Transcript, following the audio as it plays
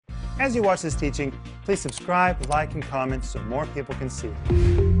As you watch this teaching, please subscribe, like, and comment so more people can see.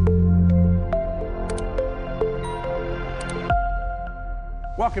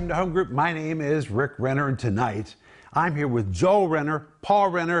 Welcome to Home Group. My name is Rick Renner, and tonight I'm here with Joel Renner, Paul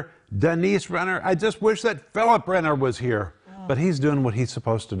Renner, Denise Renner. I just wish that Philip Renner was here, but he's doing what he's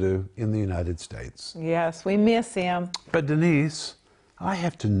supposed to do in the United States. Yes, we miss him. But Denise, I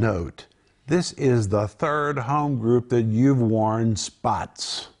have to note, this is the third home group that you've worn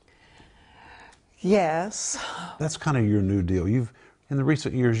spots. Yes. That's kind of your new deal. In the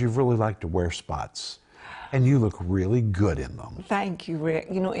recent years, you've really liked to wear spots, and you look really good in them. Thank you, Rick.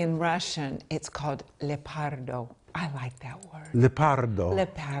 You know, in Russian, it's called lepardo. I like that word. Lepardo.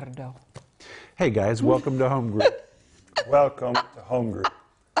 Lepardo. Hey guys, welcome to Home Group. Welcome to Home Group.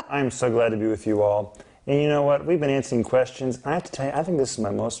 I'm so glad to be with you all. And you know what? We've been answering questions, and I have to tell you, I think this is my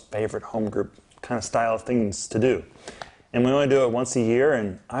most favorite home group kind of style of things to do. And we only do it once a year,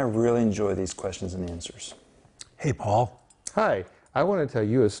 and I really enjoy these questions and answers. Hey, Paul. Hi, I want to tell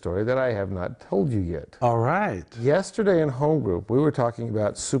you a story that I have not told you yet. All right. Yesterday in home group, we were talking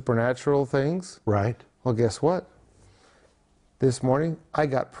about supernatural things. Right. Well, guess what? This morning, I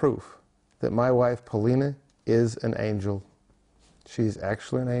got proof that my wife, Paulina, is an angel. She's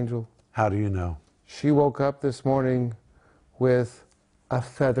actually an angel. How do you know? She woke up this morning with a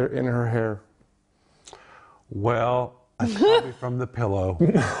feather in her hair. Well, it's probably from the pillow.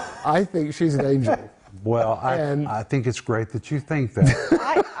 I think she's an angel. Well, I think it's great that you think that.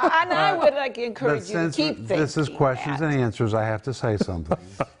 I would like to encourage you to keep thinking. This is questions and answers. I have to say something.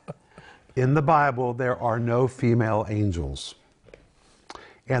 In the Bible, there are no female angels.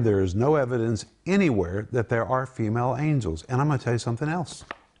 And there is no evidence anywhere that there are female angels. And I'm going to tell you something else.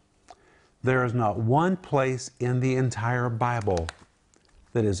 There is not one place in the entire Bible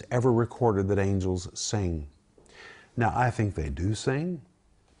that is ever recorded that angels sing. Now, I think they do sing,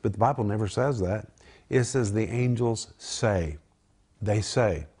 but the Bible never says that. It says the angels say. They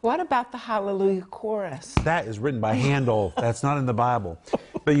say. What about the Hallelujah chorus? That is written by Handel. That's not in the Bible.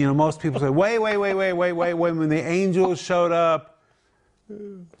 But, you know, most people say, wait. When the angels showed up,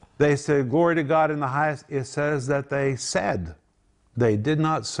 they said, glory to God in the highest. It says that they said. They did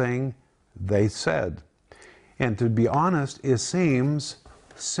not sing, they said. And to be honest, it seems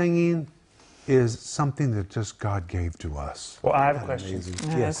singing is something that just God gave to us. Well, I have a question.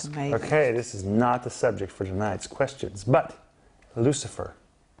 Oh, Yes. that's amazing. Okay, this is not the subject for tonight's questions, but Lucifer,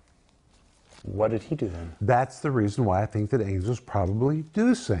 what did he do then? That's the reason why I think that angels probably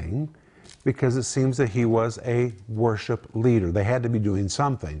do sing, because it seems that he was a worship leader. They had to be doing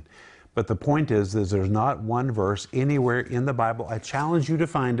something. But the point is there's not one verse anywhere in the Bible, I challenge you to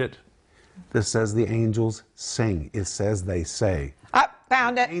find it, that says the angels sing. It says they say. I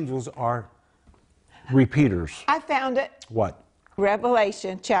found it. Angels are repeaters. I found it. What?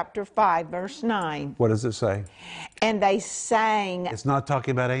 Revelation chapter 5, verse 9. What does it say? And they sang. It's not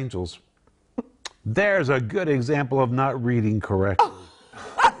talking about angels. There's a good example of not reading correctly.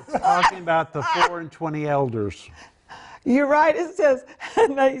 It's talking about the 4 and 20 elders. You're right, it says,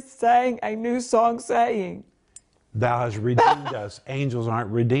 and they sang a new song saying, Thou hast redeemed us. Angels aren't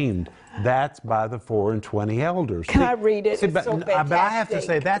redeemed. That's by the 4 and 20 elders. Can I read it? It's so but I have to fantastic.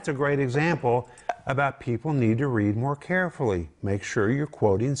 say, that's a great example about people need to read more carefully. Make sure you're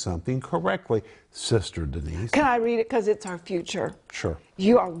quoting something correctly. Sister Denise. Can I read it? Because it's our future. Sure.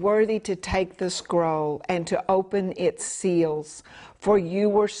 You are worthy to take the scroll and to open its seals, for you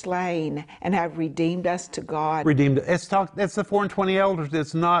were slain and have redeemed us to God. Redeemed. It's the 4 and 20 elders.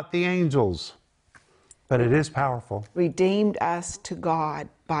 It's not the angels. But it is powerful. Redeemed us to God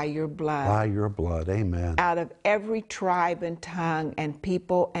by your blood. By your blood. Amen. Out of every tribe and tongue and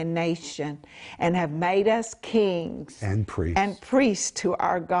people and nation, and have made us kings And priests. to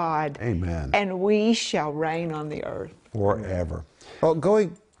our God. Amen. And we shall reign on the earth. Forever. Well,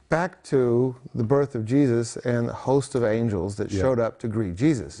 going back to the birth of Jesus and the host of angels that showed up to greet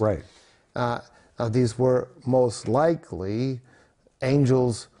Jesus. Right. Now, these were most likely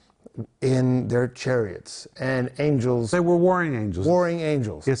angels in their chariots and angels. They were warring angels. Warring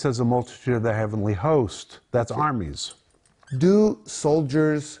angels. It says a multitude of the heavenly host. That's armies. Do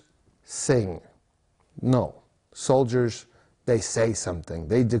soldiers sing? No. Soldiers, they say something.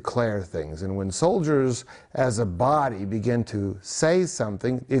 They declare things. And when soldiers as a body begin to say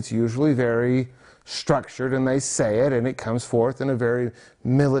something, it's usually very structured, and they say it, and it comes forth in a very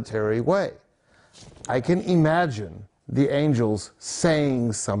military way. I can imagine the angels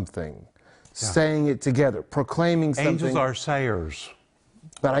saying something, saying it together, proclaiming something. Angels are sayers.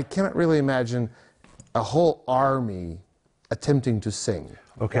 But I cannot really imagine a whole army attempting to sing.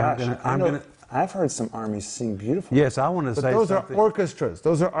 Okay, Gosh, I'm I've heard some armies sing beautifully. Yes, I want to But say those something. are orchestras.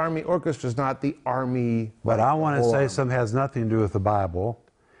 Those are army orchestras, not the army. But like I want to whole say army. something that has nothing to do with the Bible,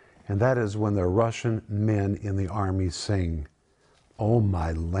 and that is when the Russian men in the army sing, "Oh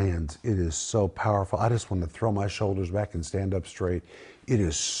my land," it is so powerful. I just want to throw my shoulders back and stand up straight. It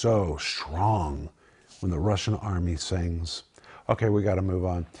is so strong when the Russian army sings. Okay, we got to move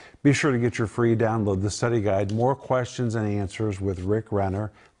on. Be sure to get your free download, the study guide, More Questions and Answers with Rick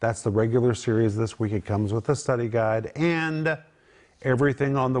Renner. That's the regular series this week. It comes with a study guide, and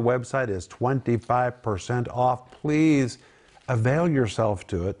everything on the website is 25% off. Please avail yourself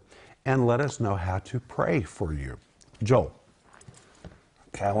to it and let us know how to pray for you. Joel.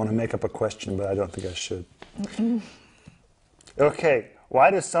 Okay, I want to make up a question, but I don't think I should. Okay, why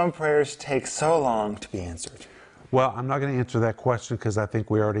do some prayers take so long to be answered? Well, I'm not going to answer that question because I think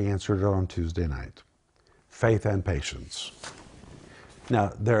we already answered it on Tuesday night. Faith and patience.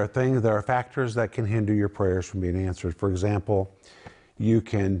 Now, there are factors that can hinder your prayers from being answered. For example, your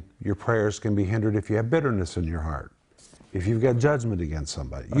prayers can be hindered if you have bitterness in your heart, if you've got judgment against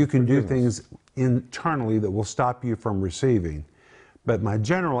somebody. You can do things internally that will stop you from receiving. But my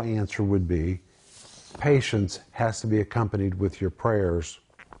general answer would be patience has to be accompanied with your prayers.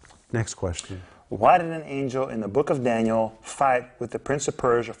 Next question. Why did an angel in the book of Daniel fight with the prince of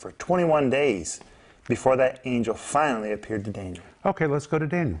Persia for 21 days before that angel finally appeared to Daniel? Okay, let's go to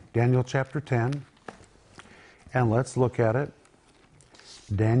Daniel. Daniel chapter 10. And let's look at it.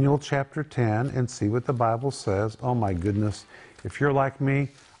 Daniel chapter 10 and see what the Bible says. Oh my goodness. If you're like me,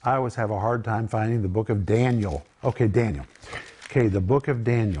 I always have a hard time finding the book of Daniel. Okay, Daniel. Okay, the book of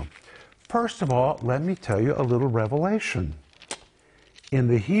Daniel. First of all, let me tell you a little revelation. In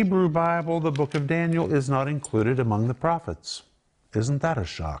the Hebrew Bible, the book of Daniel is not included among the prophets. Isn't that a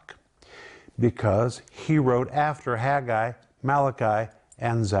shock? Because he wrote after Haggai, Malachi,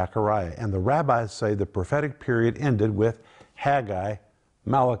 and Zechariah. And the rabbis say the prophetic period ended with Haggai,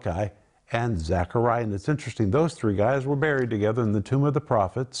 Malachi, and Zechariah. And it's interesting, those three guys were buried together in the tomb of the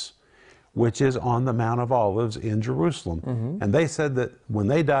prophets, which is on the Mount of Olives in Jerusalem. And they said that when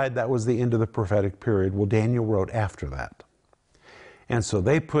they died, that was the end of the prophetic period. Well, Daniel wrote after that. And so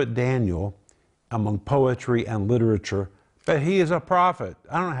they put Daniel among poetry and literature, but he is a prophet.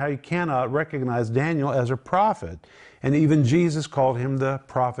 I don't know how you cannot recognize Daniel as a prophet. And even Jesus called him the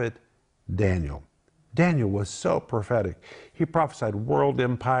prophet Daniel. Daniel was so prophetic. He prophesied world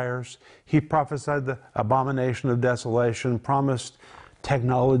empires. He prophesied the abomination of desolation, promised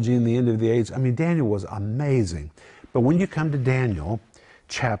technology in the end of the age. I mean, Daniel was amazing. But when you come to Daniel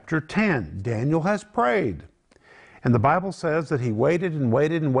chapter 10, Daniel has prayed. And the Bible says that he waited and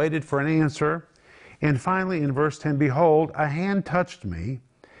waited and waited for an answer. And finally, in verse 10, behold, a hand touched me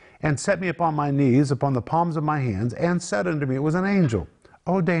and set me upon my knees, upon the palms of my hands, and said unto me, it was an angel,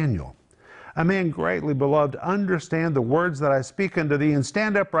 O Daniel, a man greatly beloved, understand the words that I speak unto thee, and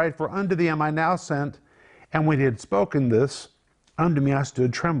stand upright, for unto thee am I now sent. And when he had spoken this, unto me I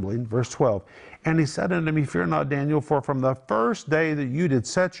stood trembling. Verse 12. And he said unto me, fear not, Daniel, for from the first day that you did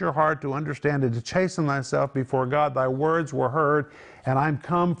set your heart to understand and to chasten thyself before God, thy words were heard, and I'm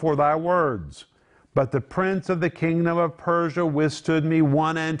come for thy words. But the prince of the kingdom of Persia withstood me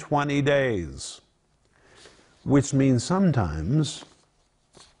 21 days. Which means sometimes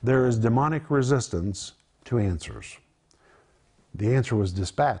there is demonic resistance to answers. The answer was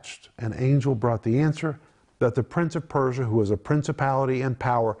dispatched. An angel brought the answer, but the prince of Persia, who was a principality and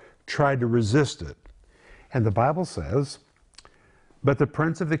power, tried to resist it. And the Bible says, but the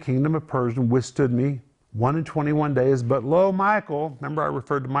prince of the kingdom of Persia withstood me 21 days. But lo, Michael, remember I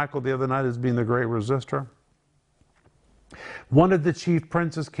referred to Michael the other night as being the great resistor? One of the chief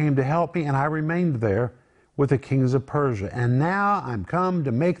princes came to help me, and I remained there with the kings of Persia. And now I'm come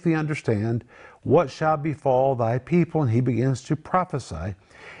to make thee understand what shall befall thy people. And he begins to prophesy.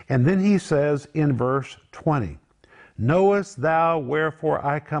 And then he says in verse 20, knowest thou wherefore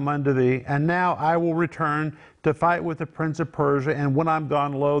I come unto thee? And now I will return to fight with the prince of Persia, and when I'm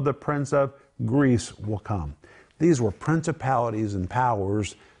gone, lo, the prince of Greece will come. These were principalities and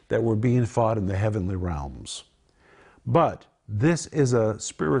powers that were being fought in the heavenly realms. But this is a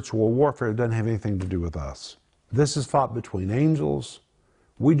spiritual warfare. It doesn't have anything to do with us. This is fought between angels.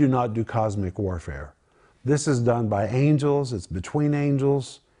 We do not do cosmic warfare. This is done by angels. It's between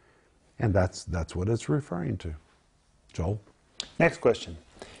angels. And that's what it's referring to. Joel? Next question.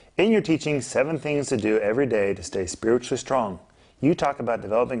 In your teaching, 7 things to do every day to stay spiritually strong, you talk about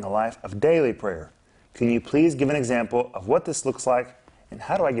developing a life of daily prayer. Can you please give an example of what this looks like, and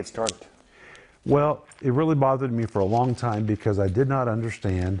how do I get started? Well, it really bothered me for a long time because I did not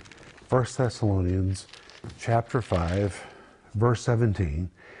understand 1 Thessalonians chapter 5, verse 17,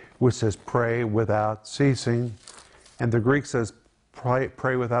 which says pray without ceasing. And the Greek says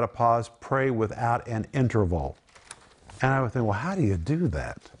pray without a pause, pray without an interval. And I would think, well, how do you do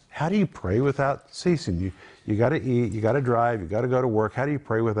that? How do you pray without ceasing? You got to eat, you got to drive, you got to go to work. How do you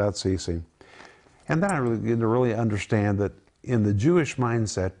pray without ceasing? And then I really begin to really understand that in the Jewish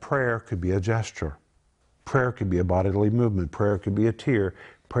mindset, prayer could be a gesture. Prayer could be a bodily movement. Prayer could be a tear.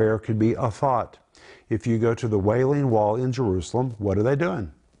 Prayer could be a thought. If you go to the Wailing Wall in Jerusalem, what are they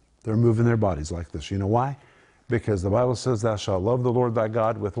doing? They're moving their bodies like this. You know why? Because the Bible says, thou shalt love the Lord thy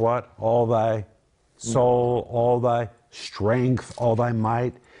God with what? All thy soul, all thy strength, all thy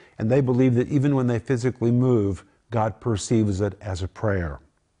might. And they believe that even when they physically move, God perceives it as a prayer.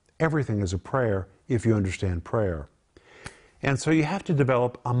 Everything is a prayer if you understand prayer. And so you have to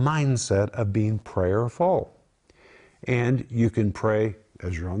develop a mindset of being prayerful. And you can pray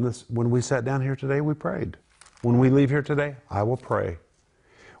as you're on this. When we sat down here today, we prayed. When we leave here today, I will pray.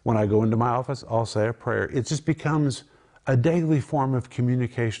 When I go into my office, I'll say a prayer. It just becomes a daily form of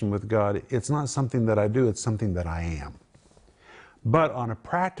communication with God. It's not something that I do, it's something that I am. But on a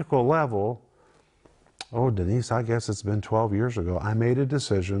practical level, Denise, I guess it's been 12 years ago, I made a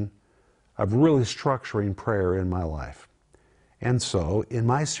decision of really structuring prayer in my life. And so, in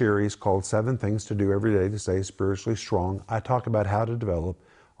my series called 7 Things to Do Every Day to Stay Spiritually Strong, I talk about how to develop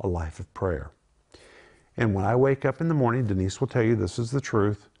a life of prayer. And when I wake up in the morning, Denise will tell you this is the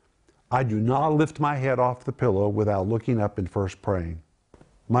truth, I do not lift my head off the pillow without looking up and first praying.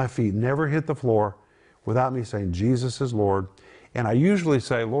 My feet never hit the floor without me saying, Jesus is Lord. And I usually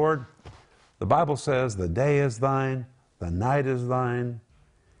say, Lord, the Bible says the day is thine, the night is thine.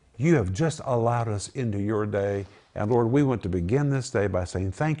 You have just allowed us into your day. And Lord, we want to begin this day by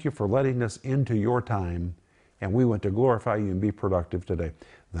saying thank you for letting us into your time. And we want to glorify you and be productive today.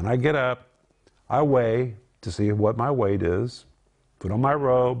 Then I get up, I weigh to see what my weight is, put on my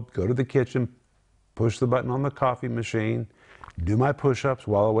robe, go to the kitchen, push the button on the coffee machine, do my push-ups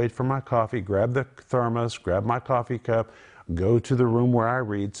while I wait for my coffee, grab the thermos, grab my coffee cup, go to the room where I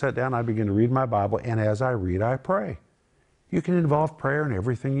read, sit down, I begin to read my Bible, and as I read, I pray. You can involve prayer in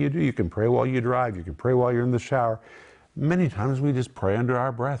everything you do. You can pray while you drive. You can pray while you're in the shower. Many times we just pray under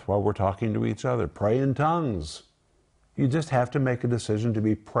our breath while we're talking to each other. Pray in tongues. You just have to make a decision to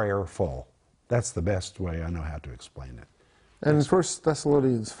be prayerful. That's the best way I know how to explain it. And in 1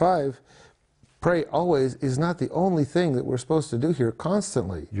 Thessalonians 5, pray always is not the only thing that we're supposed to do here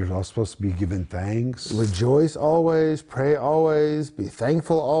constantly. You're all supposed to be giving thanks. Rejoice always, pray always, be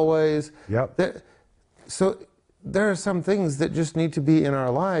thankful always. Yep. So there are some things that just need to be in our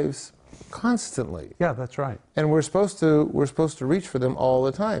lives constantly. Yeah, that's right. And we're supposed to reach for them all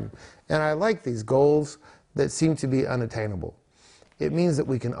the time. And I like these goals that seem to be unattainable. It means that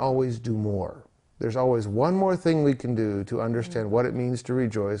we can always do more. There's always one more thing we can do to understand what it means to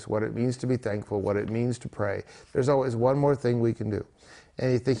rejoice, what it means to be thankful, what it means to pray. There's always one more thing we can do.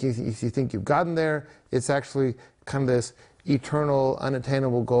 And if you think you've gotten there, it's actually kind of this eternal,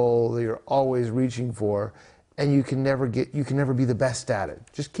 unattainable goal that you're always reaching for, and you can never be the best at it.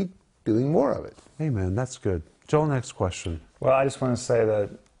 Just keep doing more of it. Amen. That's good. Joel, next question. Well, I just want to say that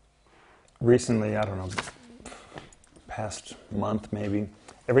recently, I don't know, past month maybe,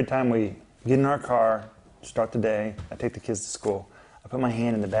 every time we get in our car, start the day, I take the kids to school, I put my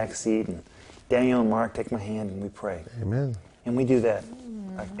hand in the back seat, and Daniel and Mark take my hand and we pray. Amen. And we do that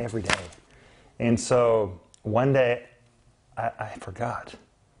like every day. And so one day I forgot.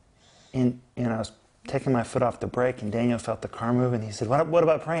 And I was taking my foot off the brake, and Daniel felt the car move, and he said, what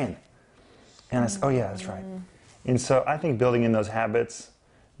about praying? And I said, oh yeah, that's right. And so I think building in those habits,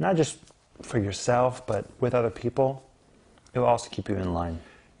 not just for yourself, but with other people, it will also keep you in line.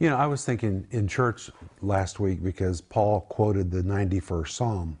 You know, I was thinking in church last week because Paul quoted the 91st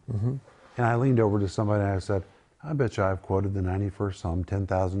Psalm. Mm-hmm. And I leaned over to somebody and I said, I bet you I've quoted the 91st Psalm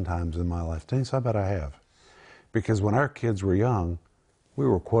 10,000 times in my life. Denise, I bet I have. Because when our kids were young, we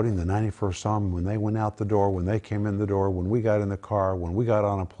were quoting the 91st Psalm when they went out the door, when they came in the door, when we got in the car, when we got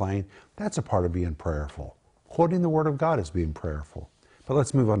on a plane. That's a part of being prayerful. Quoting the Word of God is being prayerful. But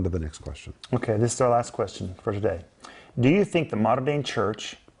let's move on to the next question. Okay, this is our last question for today. Do you think the modern-day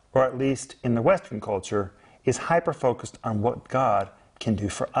church, or at least in the Western culture, is hyper-focused on what God can do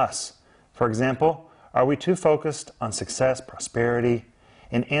for us? For example, are we too focused on success, prosperity,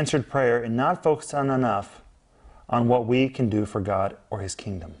 and answered prayer, and not focused on enough on what we can do for God or His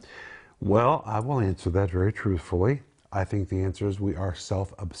kingdom? Well, I will answer that very truthfully. I think the answer is we are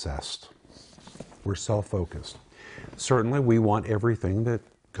self-obsessed. We're self-focused. Certainly, we want everything that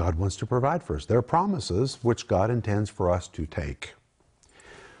God wants to provide for us. There are promises which God intends for us to take.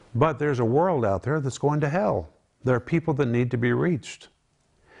 But there's a world out there that's going to hell. There are people that need to be reached.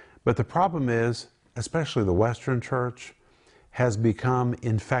 But the problem is, especially the Western church, has become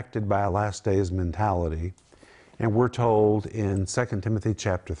infected by a last days mentality. And we're told in 2 Timothy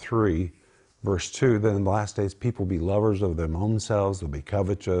chapter 3, verse 2, that in the last days people will be lovers of their own selves, they'll be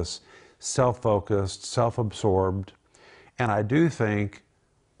covetous, self-focused, self-absorbed. And I do think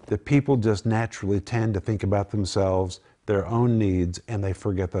that people just naturally tend to think about themselves, their own needs, and they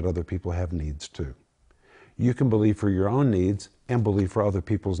forget that other people have needs too. You can believe for your own needs and believe for other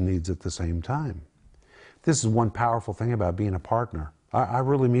people's needs at the same time. This is one powerful thing about being a partner. I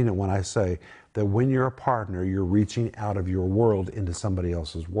really mean it when I say that when you're a partner, you're reaching out of your world into somebody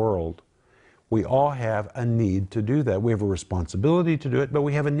else's world. We all have a need to do that. We have a responsibility to do it, but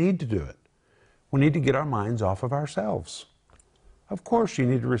we have a need to do it. We need to get our minds off of ourselves. Of course, you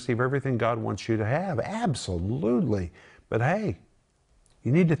need to receive everything God wants you to have. Absolutely. But hey,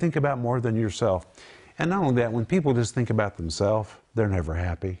 you need to think about more than yourself. And not only that, when people just think about themselves, they're never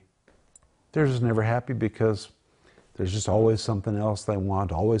happy. They're just never happy because there's just always something else they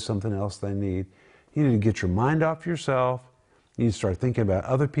want, always something else they need. You need to get your mind off yourself. You need to start thinking about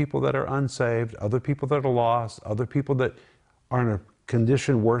other people that are unsaved, other people that are lost, other people that are in a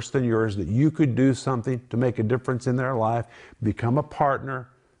condition worse than yours, that you could do something to make a difference in their life, become a partner.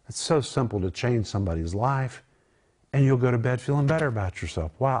 It's so simple to change somebody's life, and you'll go to bed feeling better about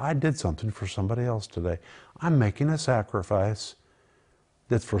yourself. Wow, I did something for somebody else today. I'm making a sacrifice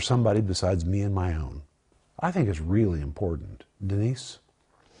that's for somebody besides me and my own. I think it's really important. Denise?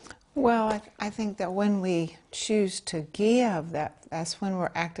 Well, I think that when we choose to give, that's when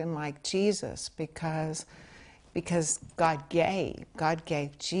we're acting like Jesus, because God gave. God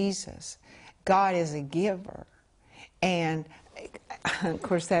gave Jesus. God is a giver. And of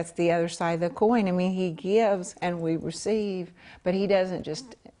course, that's the other side of the coin. I mean, He gives and we receive, but He doesn't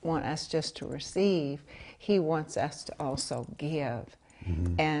just want us just to receive. He wants us to also give.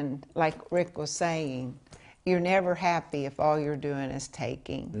 Mm-hmm. And like Rick was saying, you're never happy if all you're doing is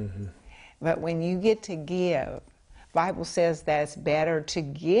taking. Mm-hmm. But when you get to give, Bible says that it's better to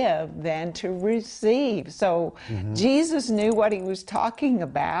give than to receive. So Jesus knew what He was talking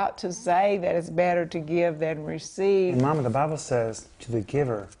about to say that it's better to give than receive. And Mama, the Bible says to the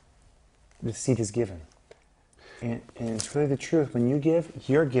giver, the seed is given. And it's really the truth. When you give,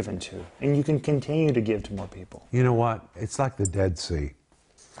 you're given to. And you can continue to give to more people. You know what? It's like the Dead Sea.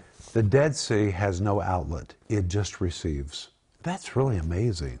 The Dead Sea has no outlet. It just receives. That's really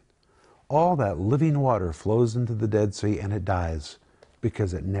amazing. All that living water flows into the Dead Sea and it dies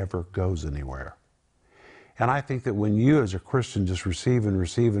because it never goes anywhere. And I think that when you as a Christian just receive and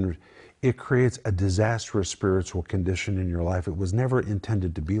receive, it creates a disastrous spiritual condition in your life. It was never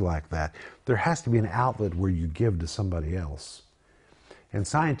intended to be like that. There has to be an outlet where you give to somebody else. And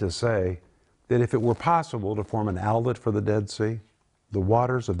scientists say that if it were possible to form an outlet for the Dead Sea, the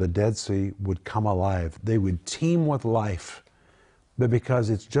waters of the Dead Sea would come alive. They would teem with life. But because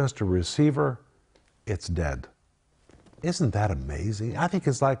it's just a receiver, it's dead. Isn't that amazing? I think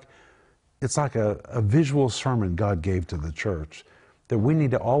it's like a visual sermon God gave to the church, that we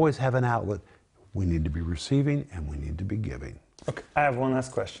need to always have an outlet. We need to be receiving and we need to be giving. Okay, I have one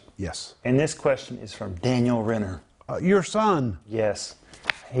last question. Yes. And this question is from Daniel Renner. Your son. Yes.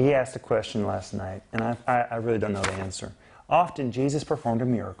 He asked a question last night, and I really don't know the answer. Often Jesus performed a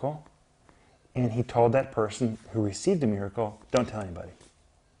miracle, and He told that person who received the miracle, don't tell anybody.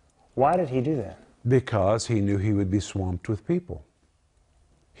 Why did He do that? Because He knew He would be swamped with people.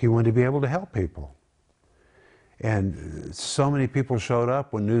 He wanted to be able to help people. And so many people showed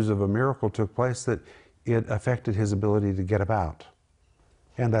up when news of a miracle took place that it affected His ability to get about.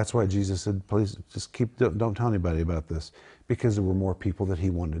 And that's why Jesus said, please just don't tell anybody about this, because there were more people that He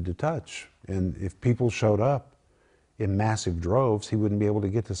wanted to touch. And if people showed up in massive droves, He wouldn't be able to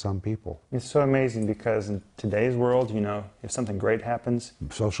get to some people. It's so amazing because in today's world, you know, if something great happens,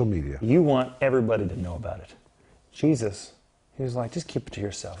 social media, you want everybody to know about it. Jesus, He was like, just keep it to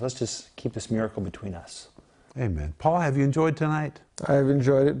yourself. Let's just keep this miracle between us. Amen. Paul, have you enjoyed tonight? I've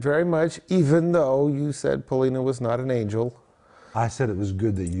enjoyed it very much, even though you said Paulina was not an angel. I said it was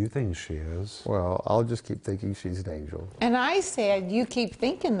good that you think she is. Well, I'll just keep thinking she's an angel. And I said, you keep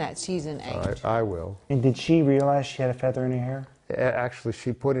thinking that she's an angel. I will. And did she realize she had a feather in her hair? Actually,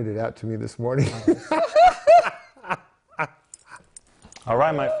 she pointed it out to me this morning. All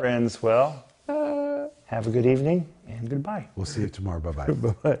right, my friends. Well, have a good evening and goodbye. We'll see you tomorrow. Bye-bye.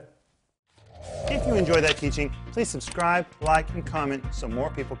 Bye-bye. If you enjoyed that teaching, please subscribe, like, and comment so more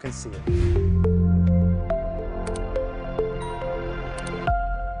people can see it.